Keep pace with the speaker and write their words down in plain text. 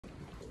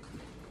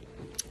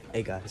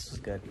Hey guys, this is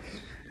good.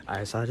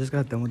 Alright, so I just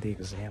got done with the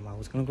exam. I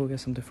was gonna go get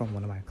something from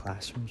one of my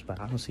classrooms,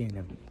 but I don't see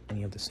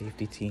any of the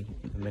safety team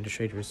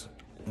administrators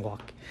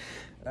walk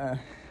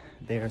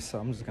there, so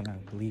I'm just gonna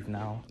leave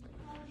now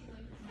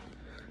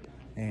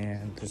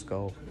and just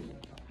go.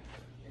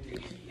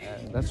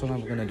 That's what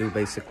I'm gonna do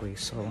basically.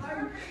 So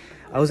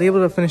I was able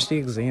to finish the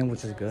exam,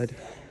 which is good,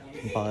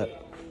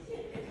 but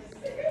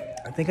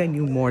I think I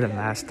knew more than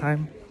last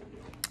time.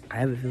 I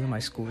have a feeling my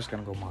school is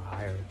gonna go more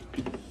higher.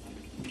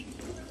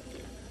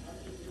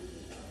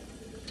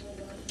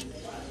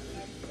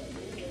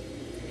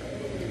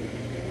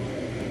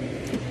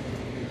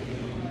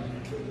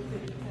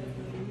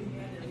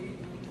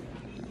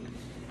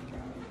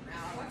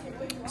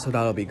 So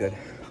that'll be good.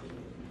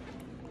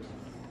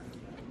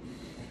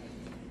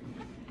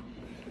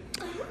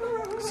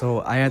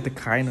 So I had to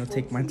kind of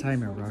take my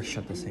time and rush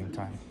at the same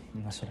time.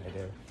 And that's what I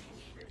did.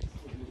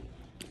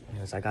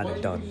 Because I got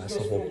it done. That's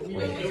the whole point.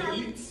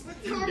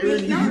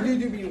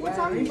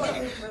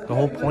 The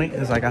whole point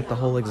is I got the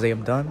whole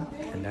exam done,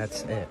 and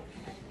that's it.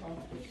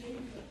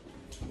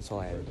 That's all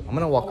I had to do. I'm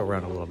gonna walk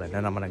around a little bit,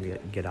 then I'm gonna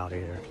get out of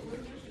here.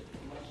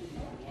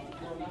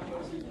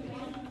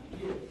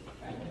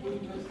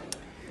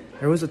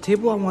 There was a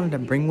table I wanted to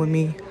bring with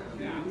me,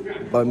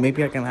 but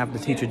maybe I can have the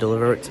teacher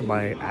deliver it to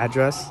my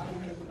address.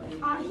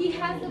 He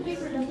has the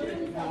paper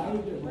delivery.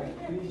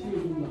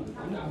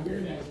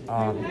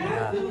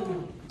 Yeah.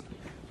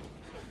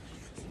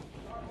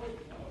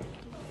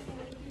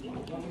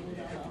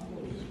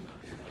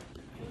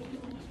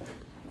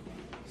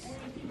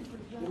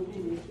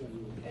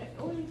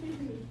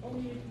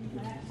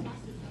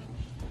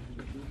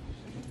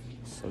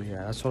 So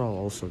yeah, that's what I'll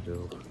also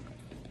do.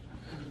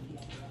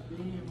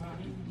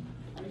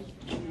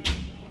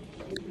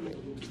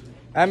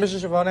 Hi, Mr.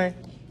 Schiavone.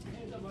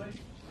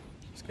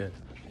 It's good.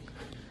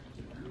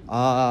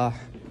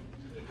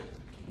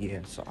 Yeah,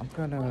 so I'm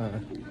gonna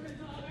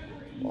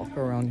walk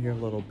around here a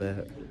little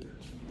bit.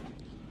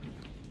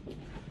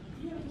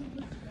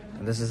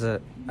 And this is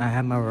it. I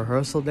have my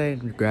rehearsal day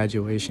and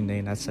graduation day,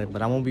 and that's it.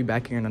 But I won't be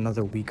back here in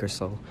another week or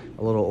so,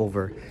 a little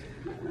over.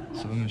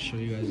 So I'm gonna show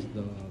you guys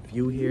the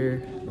view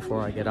here before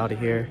I get out of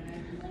here.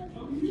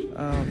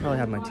 I'll probably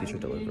have my teacher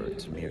deliver it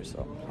to me or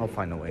so. I'll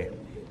find a way.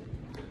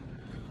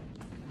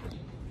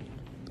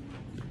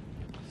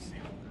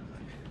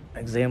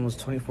 Exam was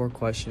 24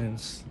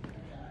 questions.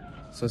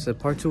 So it said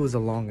part 2 was the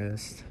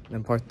longest.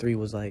 Then part 3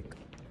 was like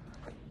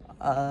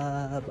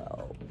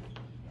about.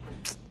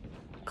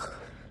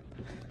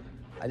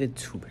 I did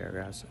 2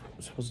 paragraphs. I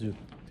was supposed to do.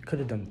 Could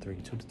have done 2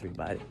 to 3,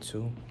 but I did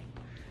 2.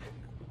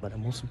 But the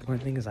most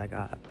important thing is I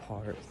got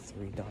part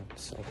 3 done.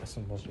 So that's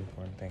the most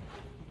important thing.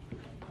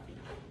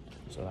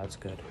 So that's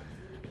good.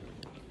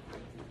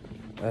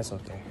 That's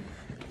okay.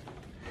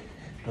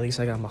 At least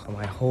I got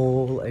my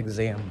whole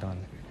exam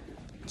done,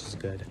 which is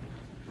good.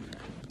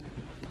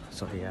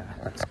 So yeah,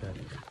 that's good.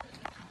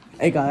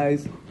 Hey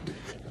guys.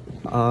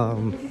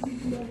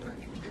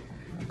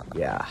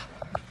 Yeah.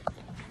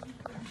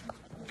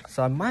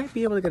 So I might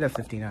be able to get a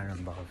 59 or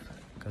above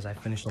because I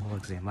finished the whole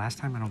exam. Last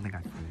time I don't think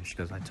I finished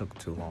because I took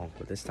too long,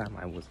 but this time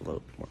I was a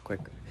little more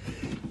quicker.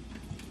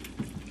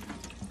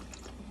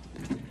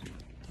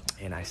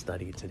 And I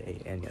studied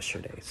today and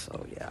yesterday,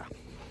 so yeah,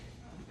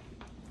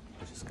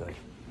 which is good.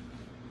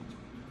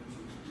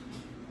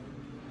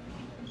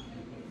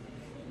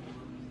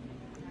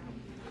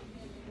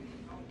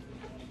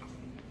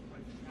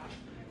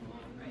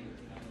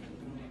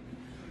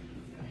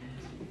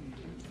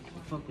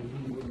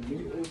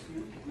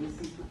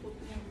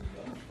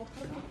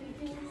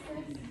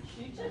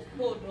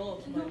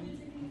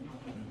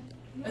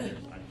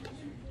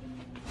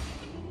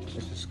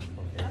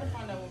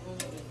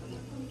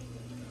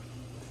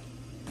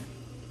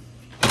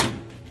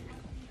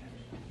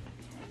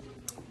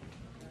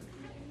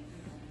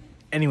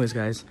 Anyways,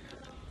 guys,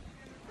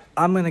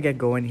 I'm gonna get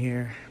going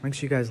here. Make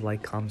sure you guys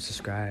like, comment,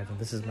 subscribe. And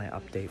this is my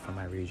update for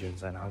my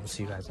regions, and I will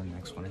see you guys in the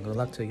next one. And good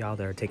luck to y'all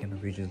that are taking the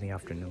regions in the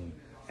afternoon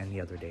and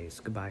the other days.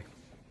 Goodbye.